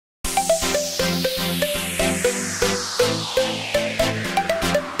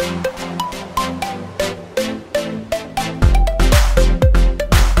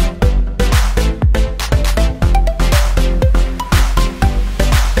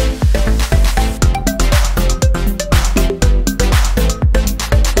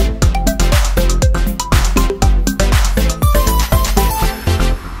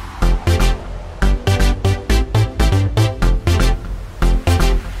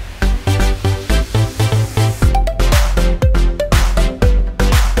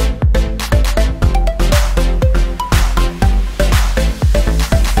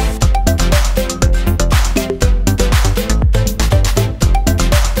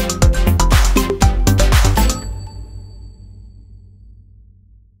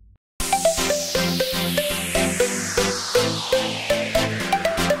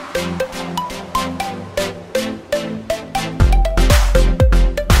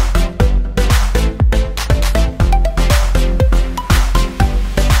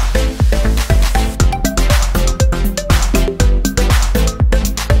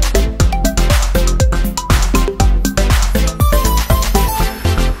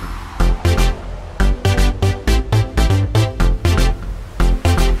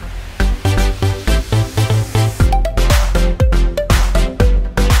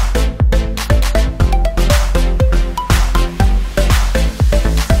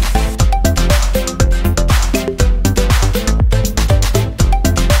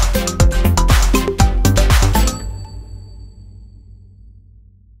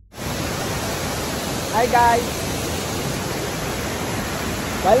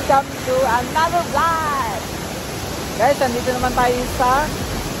Welcome to another vlog! Guys, andito naman tayo sa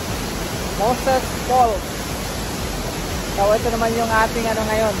Moses Falls. So ito naman yung ating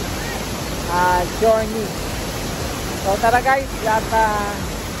ngayon, journey. So tara guys, at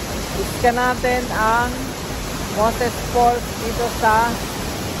iskan natin ang Moses Falls dito sa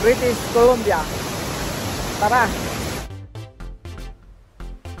British Columbia. Tara!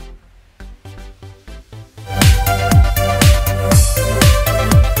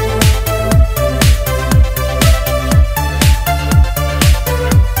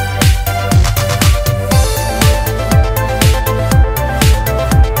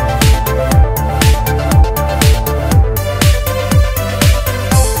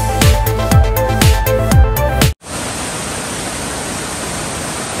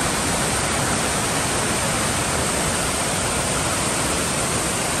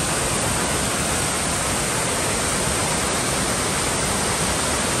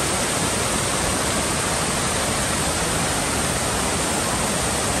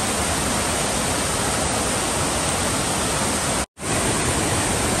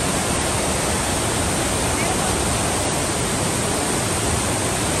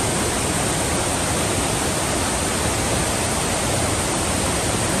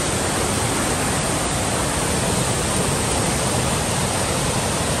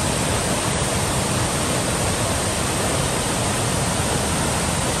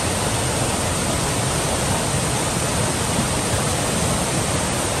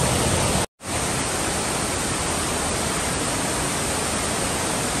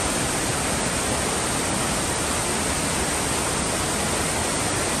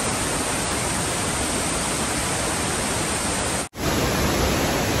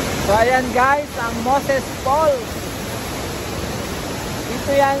 So ayan guys, ang Moses Falls.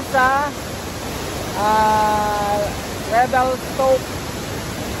 Dito yan sa Revelstroke,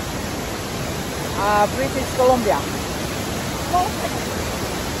 British Columbia.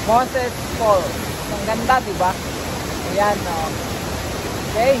 Moses Falls. Ang ganda, diba? Ayan,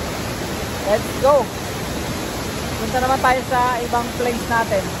 okay, let's go. Punta naman tayo sa ibang place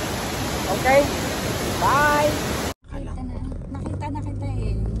natin. Okay, bye. Nakita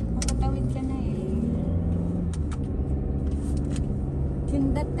eh. Makatawid ka na eh.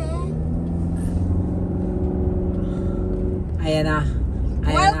 Tindate. Ayan na.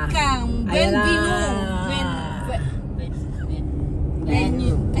 Welcome. Benvenue.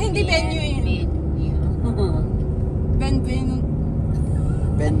 Venue. Ay, hindi venue yun. Benvenue.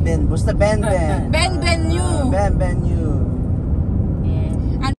 Ben. Basta Ben. Benvenue. Benvenue.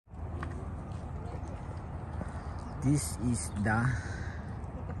 This is the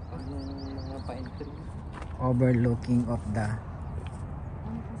overlooking of the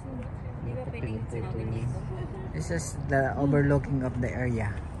this is the overlooking of the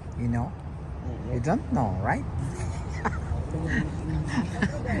area, you know? You don't know, right?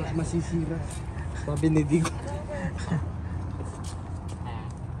 Masisira. Sabi ni Digo.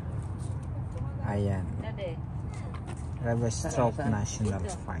 Ayan. Revelstroke National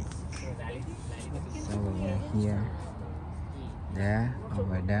Park. So we're here, there,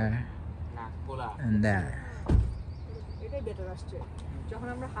 over there, and there.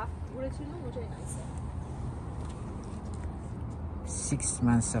 6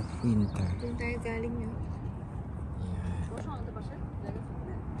 months of winter. galing yun.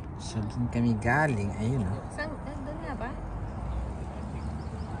 So dun kami galing, ayun o. Saan? Doon nga ba?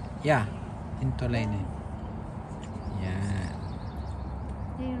 Yeah, hintulay na yun. Yan.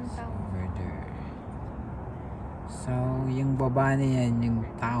 Yung tao. Over there. So, yung baba na yan, yung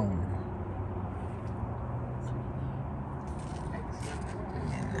town.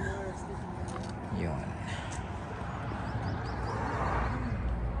 Yan na. Yun.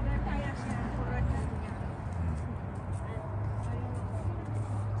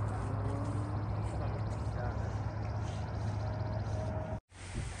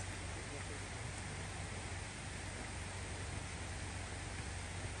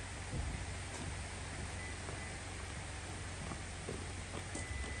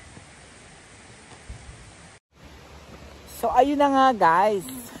 So ayun na nga guys,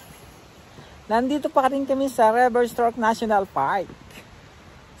 nandito pa rin kami sa Revelstroke National Park.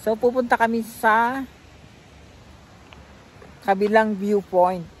 So pupunta kami sa kabilang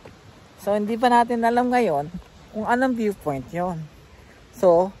viewpoint. So hindi pa natin alam ngayon kung anong viewpoint yon.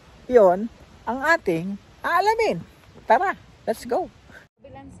 So yon ang ating aalamin. Tara, let's go.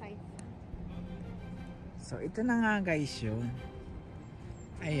 Kabilang side. So ito na nga guys yun.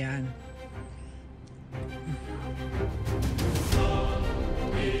 Ayan.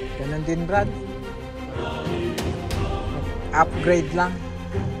 Ganun din Brad. Upgrade lang.